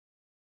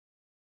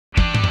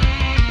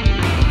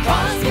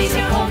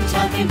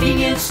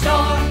convenience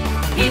store.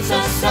 Pizza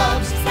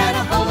subs and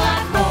a whole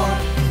lot more.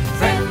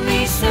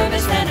 Friendly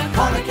service and a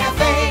corner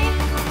cafe.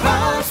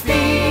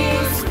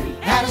 Crosby's,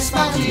 add a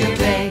smile to your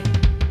day.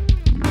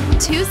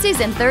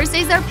 Tuesdays and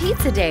Thursdays are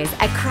pizza days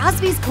at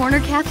Crosby's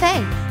Corner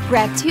Cafe.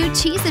 Grab 2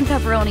 cheese and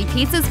pepperoni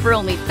pizzas for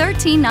only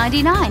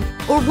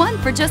 $13.99 or 1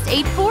 for just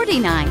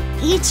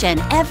 $8.49 each and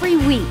every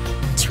week.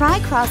 Try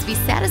Crosby's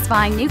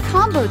satisfying new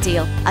combo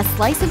deal, a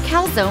slice of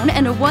calzone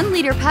and a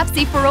 1-liter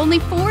Pepsi for only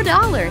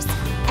 $4.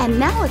 And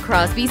now at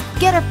Crosby's,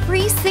 get a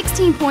free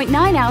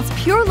 16.9-ounce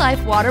Pure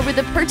Life water with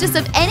the purchase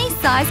of any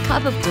size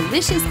cup of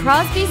delicious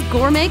Crosby's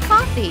gourmet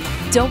coffee.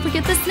 Don't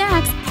forget the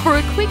snacks. For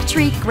a quick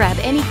treat, grab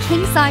any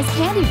king-size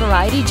candy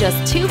variety,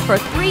 just 2 for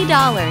 $3.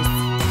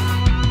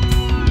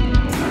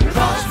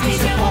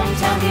 Crosby's, a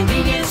hometown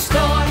convenience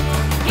store.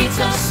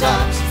 Pizza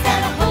subs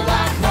and a